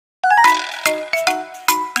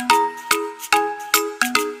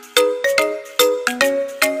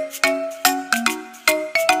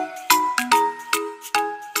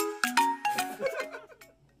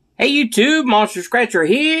YouTube? Monster Scratcher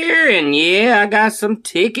here, and yeah, I got some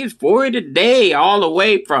tickets for you today, all the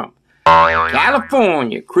way from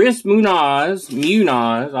California. Chris Munoz,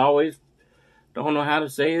 I always don't know how to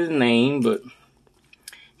say his name, but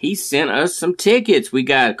he sent us some tickets. We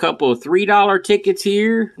got a couple of $3 tickets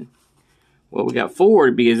here. Well, we got 4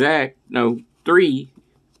 to be exact. No, 3.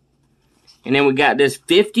 And then we got this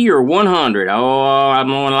 50 or 100. Oh, I'm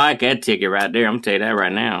gonna like that ticket right there. I'm gonna tell you that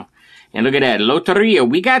right now. And look at that, Loteria.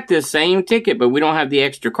 We got this same ticket, but we don't have the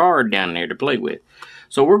extra card down there to play with.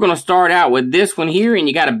 So we're going to start out with this one here, and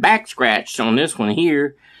you got a back scratch on this one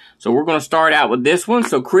here. So we're going to start out with this one.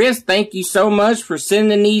 So Chris, thank you so much for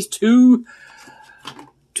sending these to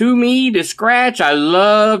me to scratch. I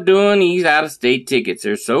love doing these out-of-state tickets.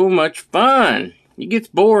 They're so much fun. It gets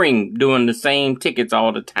boring doing the same tickets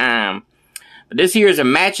all the time. But this here is a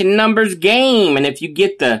matching numbers game, and if you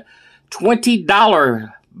get the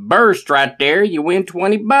 $20 burst right there, you win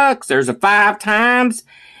 20 bucks. There's a 5 times,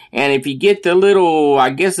 and if you get the little, I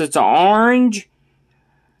guess it's an orange,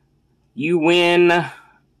 you win.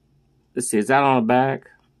 Let's see, is that on the back?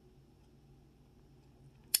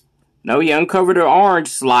 No, you uncover the orange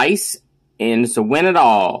slice, and it's a win it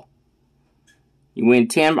all. You win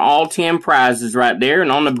all 10 prizes right there,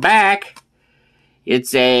 and on the back,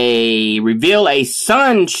 it's a reveal a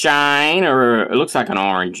sunshine, or it looks like an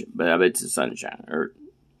orange, but I bet it's a sunshine, or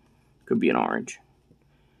could be an orange.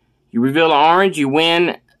 You reveal an orange, you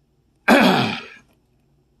win. It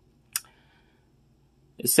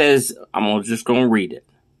says, I'm just going to read it.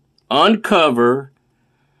 Uncover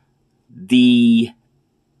the,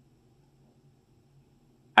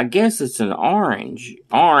 I guess it's an orange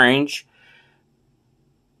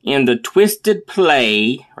in the twisted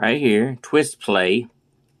play, right here, twist play,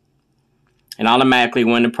 and automatically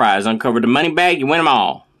win the prize. Uncover the money bag, you win them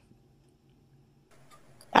all.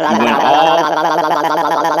 You win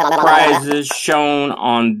all prizes shown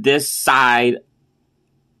on this side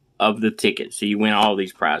of the ticket. So you win all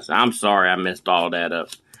these prizes. I'm sorry I messed all that up.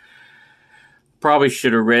 Probably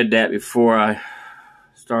should have read that before I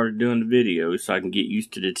started doing the video so I can get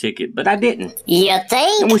used to the ticket. But I didn't. You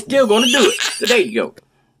think? And we're still going to do it. So there you go.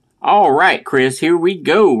 All right, Chris, here we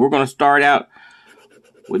go. We're going to start out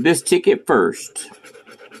with this ticket first.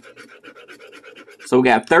 So we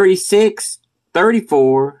got 36,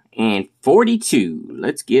 34, and 42.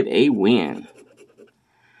 Let's get a win.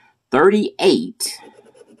 38,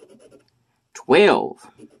 12,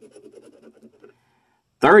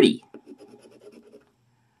 30,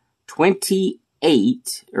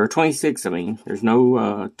 28, or 26, I mean. There's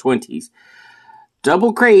no 20s.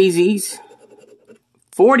 Double crazies.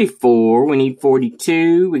 44, we need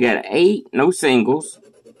 42. We got 8, no singles.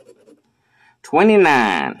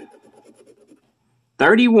 29,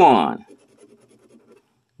 31,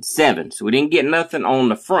 7. So we didn't get nothing on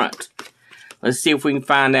the front. Let's see if we can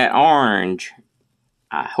find that orange.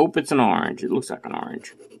 I hope it's an orange. It looks like an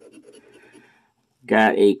orange.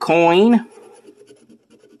 Got a coin.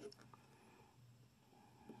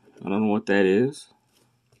 I don't know what that is.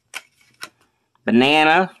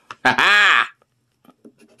 Banana. Ha-ha!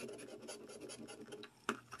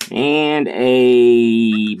 And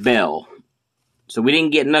a bell. So we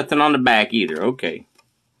didn't get nothing on the back either. Okay.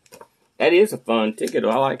 That is a fun ticket.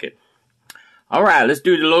 I like it. Alright, let's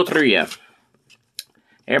do the Loteria.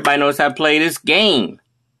 Everybody knows how to play this game.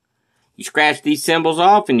 You scratch these symbols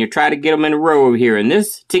off and you try to get them in a row over here. And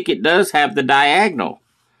this ticket does have the diagonal.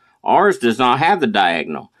 Ours does not have the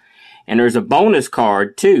diagonal. And there's a bonus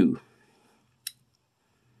card too.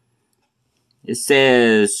 It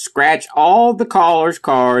says, scratch all the caller's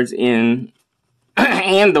cards in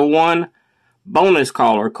and the one bonus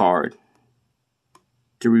caller card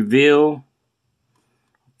to reveal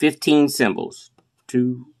 15 symbols.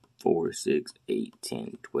 2, 4, 6, 8,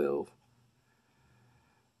 10, 12,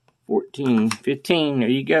 14, 15. There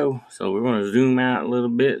you go. So we're going to zoom out a little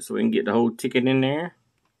bit so we can get the whole ticket in there.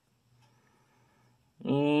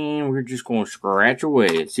 And we're just going to scratch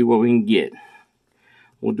away and see what we can get.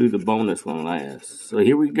 We'll do the bonus one last. So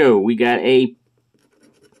here we go. We got a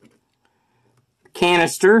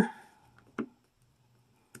canister.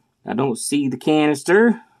 I don't see the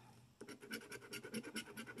canister.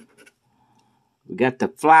 We got the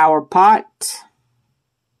flower pot.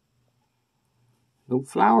 No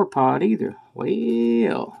flower pot either.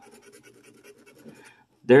 Well,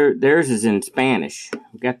 theirs is in Spanish.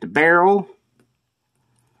 We got the barrel.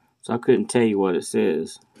 So I couldn't tell you what it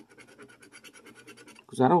says.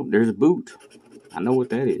 Because there's a boot. I know what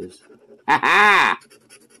that is. Ha-ha!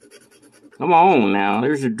 Come on now.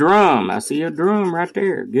 There's a drum. I see a drum right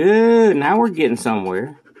there. Good. Now we're getting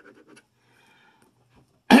somewhere.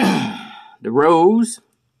 The rose.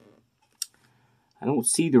 I don't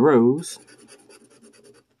see the rose.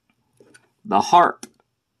 The harp.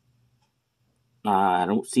 I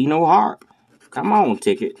don't see no harp. Come on,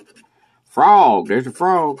 ticket. Frog. There's a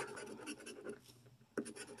frog.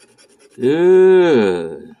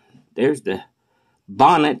 Good. There's the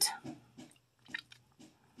bonnet.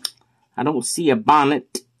 I don't see a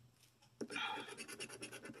bonnet.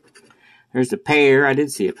 There's a pear. I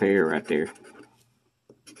did see a pear right there.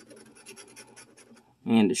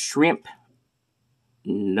 And the shrimp.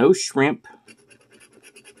 No shrimp.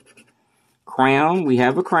 Crown. We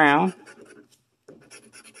have a crown.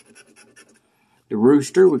 The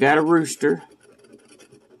rooster. We got a rooster.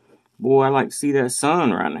 Boy, I like to see that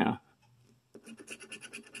sun right now.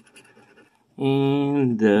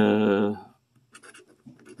 And the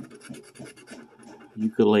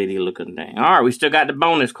ukulele looking thing. Alright, we still got the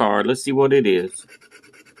bonus card. Let's see what it is.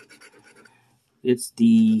 It's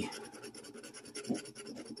the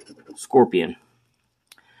scorpion.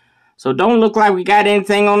 So don't look like we got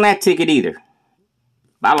anything on that ticket either.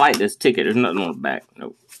 I like this ticket. There's nothing on the back.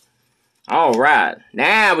 Nope. Alright,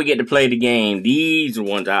 now we get to play the game. These are the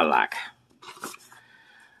ones I like.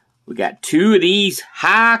 We got 2 of these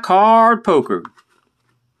high card poker.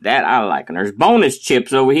 That I like. And there's bonus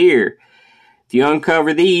chips over here. If you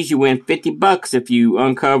uncover these, you win 50 bucks. If you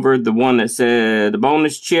uncover the one that says the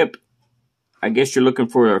bonus chip, I guess you're looking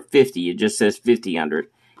for a 50. It just says 50 under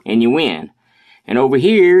it. And you win. And over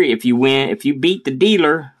here, if you beat the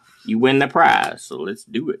dealer, you win the prize. So let's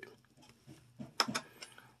do it.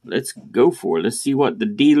 Let's go for it. Let's see what the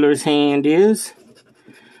dealer's hand is.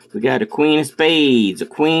 We got a queen of spades, a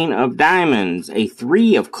queen of diamonds, a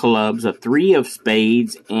 3 of clubs, a 3 of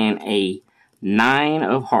spades, and a 9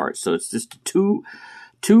 of hearts. So it's just two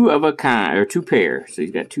of a kind, or 2 pairs. So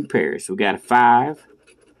he's got 2 pairs. So we got a 5,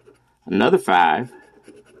 another 5,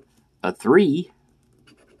 a 3,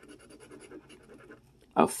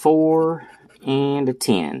 a 4, and a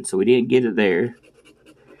 10. So we didn't get it there.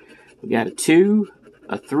 We got a 2,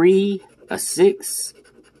 a 3, a 6,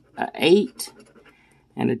 a 8,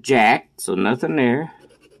 and a jack, so nothing there.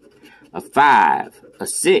 A 5, a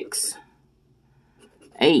 6,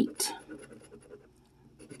 8,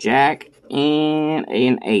 jack, and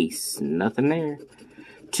an ace. Nothing there.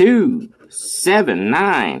 2, 7,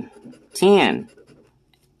 9, 10,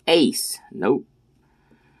 ace. Nope.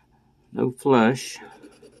 No flush.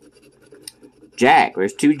 Jack.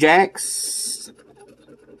 There's 2 jacks.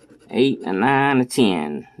 8, a 9, a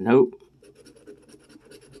 10. Nope.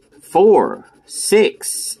 4,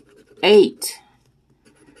 6, 8,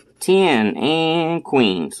 10, and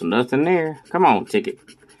queen. So nothing there. Come on, ticket.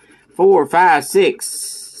 4, 5, 6,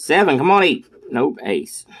 7. Come on, 8. Nope,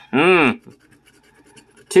 ace.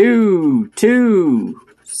 2,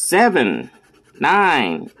 7,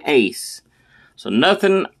 9, ace. So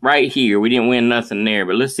nothing right here. We didn't win nothing there.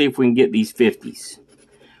 But let's see if we can get these 50s.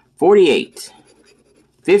 48,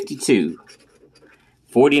 52,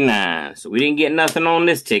 49. So we didn't get nothing on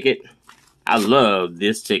this ticket. I love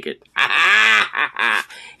this ticket.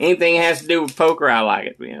 Anything that has to do with poker, I like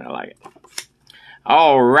it, man. I like it.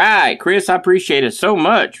 All right, Chris, I appreciate it so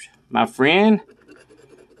much, my friend.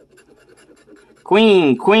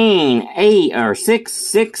 Queen, 8 or 6,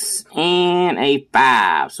 6, and a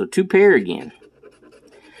 5. So 2 pair again.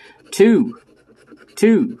 2,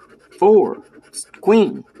 4,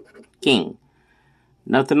 queen, king.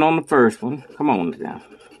 Nothing on the first one. Come on now.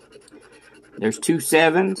 There's 2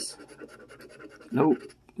 7s. Nope,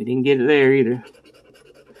 we didn't get it there either.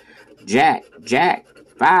 Jack,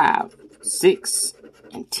 5, 6,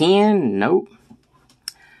 and 10. Nope.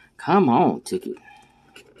 Come on, ticket.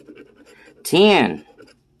 10.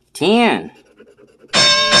 10.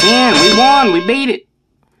 We won. We beat it.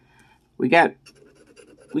 We got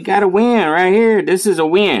a win right here. This is a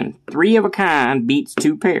win. 3 of a kind beats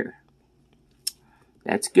 2 pair.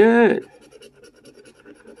 That's good.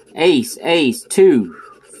 Ace, 2,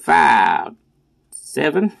 5,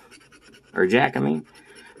 7, or jack, I mean.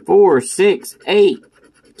 4, 6, 8,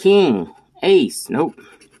 king, ace, nope.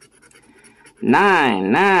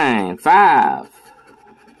 9, 5,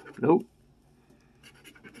 nope.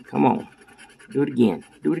 Come on, do it again,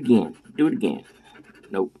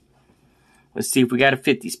 nope. Let's see if we got a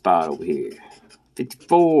 50 spot over here.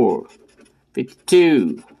 54,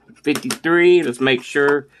 52, 53, let's make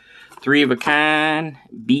sure 3 of a kind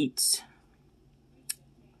beats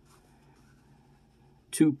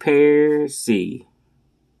 2 pairs, see.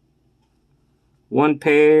 1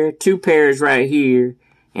 pair, 2 pairs right here,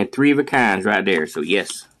 and 3 of a kinds right there. So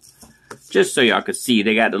yes, just so y'all can see,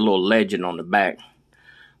 they got the little legend on the back.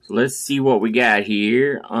 So let's see what we got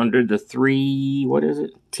here under the 3, what is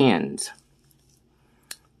it? 10s.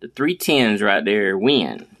 The 3 10s right there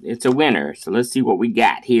win. It's a winner. So let's see what we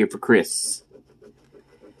got here for Chris.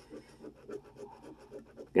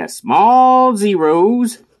 Got small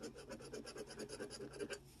zeros.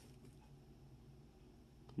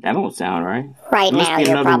 That don't sound right. Right now,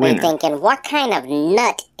 you're probably thinking, what kind of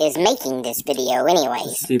nut is making this video anyways?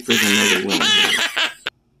 Let's see if there's another winner here.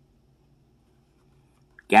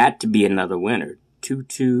 Got to be another winner. 2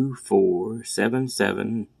 2 4 7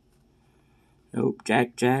 7. Nope,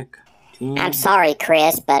 Jack Jack. 10. I'm sorry,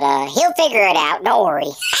 Chris, but he'll figure it out. Don't worry.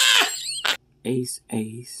 Ace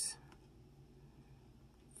Ace.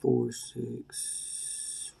 4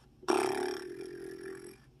 6.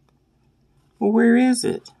 Well, where is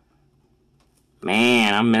it?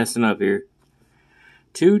 Man, I'm messing up here.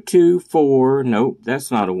 2 2 4. Nope,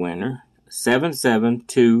 that's not a winner. 7 7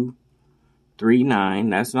 2 3 9.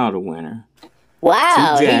 That's not a winner.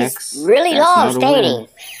 Wow, 2 jacks. He's really lost, ain't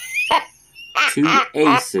he? 2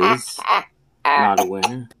 aces. Not a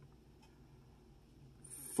winner.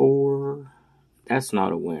 4. That's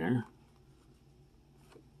not a winner.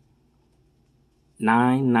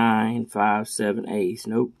 9 9 5 7 ace.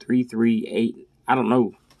 Nope. 3 3 8. I don't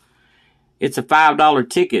know. It's a $5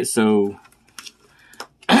 ticket, so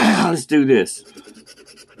let's do this.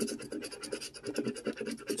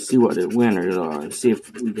 See what the winners are and see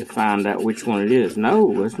if we can find out which one it is.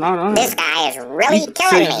 No, it's not on. This guy is really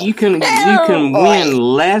killing me. You can win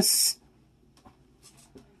less.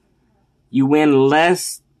 You win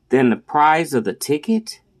less than the prize of the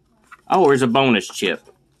ticket. Oh, there's a bonus chip.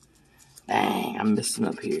 Dang, I'm messing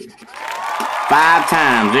up here. 5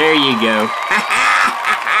 times. There you go.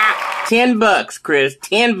 $10, Chris.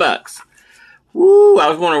 $10. Woo! I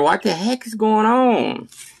was wondering what the heck is going on.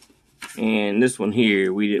 And this one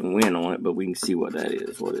here, we didn't win on it, but we can see what that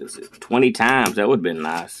is. What is it? 20 times. That would have been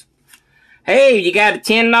nice. Hey, you got a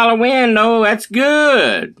 $10 win, though. That's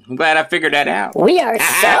good. I'm glad I figured that out. We are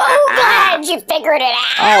so glad you figured it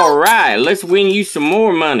out. All right, let's win you some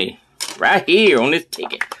more money. Right here on this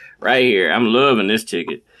ticket. Right here. I'm loving this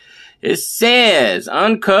ticket. It says,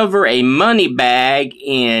 uncover a money bag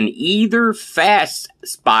in either fast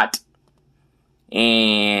spot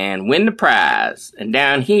and win the prize. And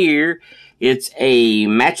down here, it's a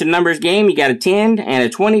match of numbers game. You got a 10 and a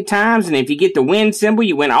 20 times. And if you get the win symbol,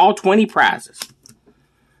 you win all 20 prizes.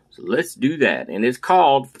 So let's do that. And it's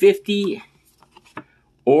called 50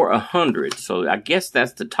 or 100. So I guess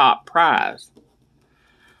that's the top prize.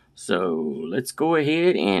 So let's go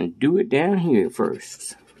ahead and do it down here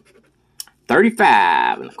first.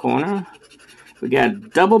 35 in the corner. We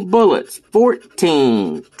got double bullets.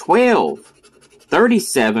 14, 12,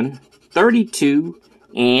 37, 32,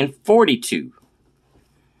 and 42.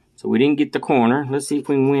 So we didn't get the corner. Let's see if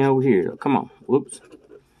we can win over here. Come on. Whoops.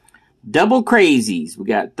 Double crazies. We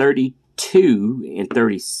got 32 and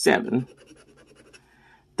 37.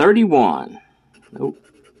 31. Nope.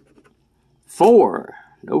 4.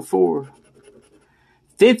 No 4.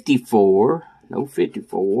 54. No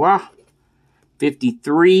 54.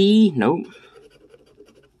 53. Nope.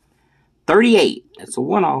 38. That's a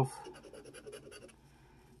one-off.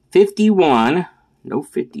 51. No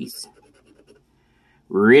 50s.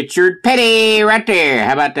 Richard Petty right there.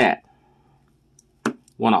 How about that?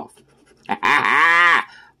 One off.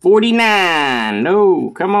 49.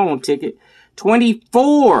 No. Come on, ticket.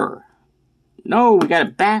 24. No, we got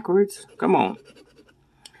it backwards. Come on.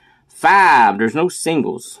 5. There's no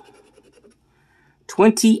singles.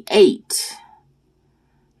 28.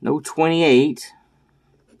 No 28.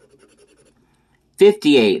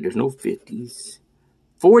 58. There's no 50s.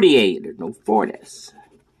 48. There's no 40s.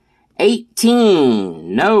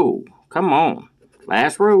 18. No. Come on.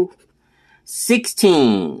 Last row.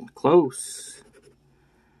 16. Close.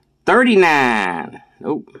 39.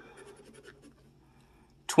 Nope.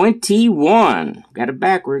 21. Got it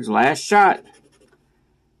backwards. Last shot.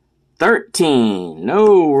 13.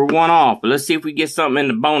 No, we're one off. But let's see if we get something in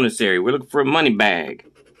the bonus area. We're looking for a money bag.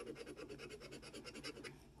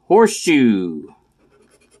 Horseshoe.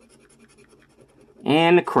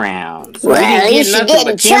 And the crown. So well, at least you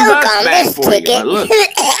didn't choke on this ticket. Look,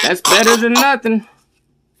 that's better than nothing.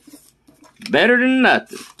 Better than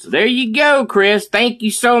nothing. So there you go, Chris. Thank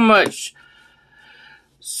you so much,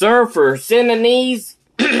 sir, for sending these.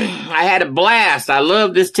 I had a blast. I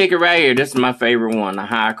love this ticket right here. This is my favorite one, the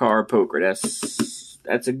high card poker.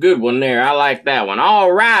 That's a good one there. I like that one.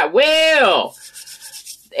 All right. Well,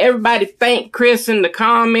 everybody thank Chris in the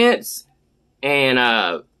comments.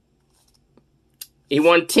 And he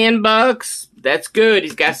won $10. That's good.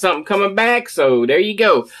 He's got something coming back. So there you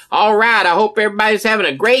go. All right. I hope everybody's having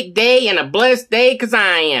a great day and a blessed day, because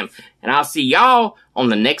I am. And I'll see y'all on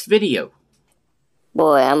the next video.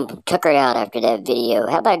 Boy, I'm tuckered out after that video.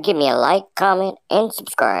 How about give me a like, comment, and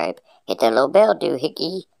subscribe? Hit that little bell,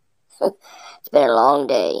 doohickey. It's been a long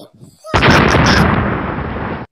day.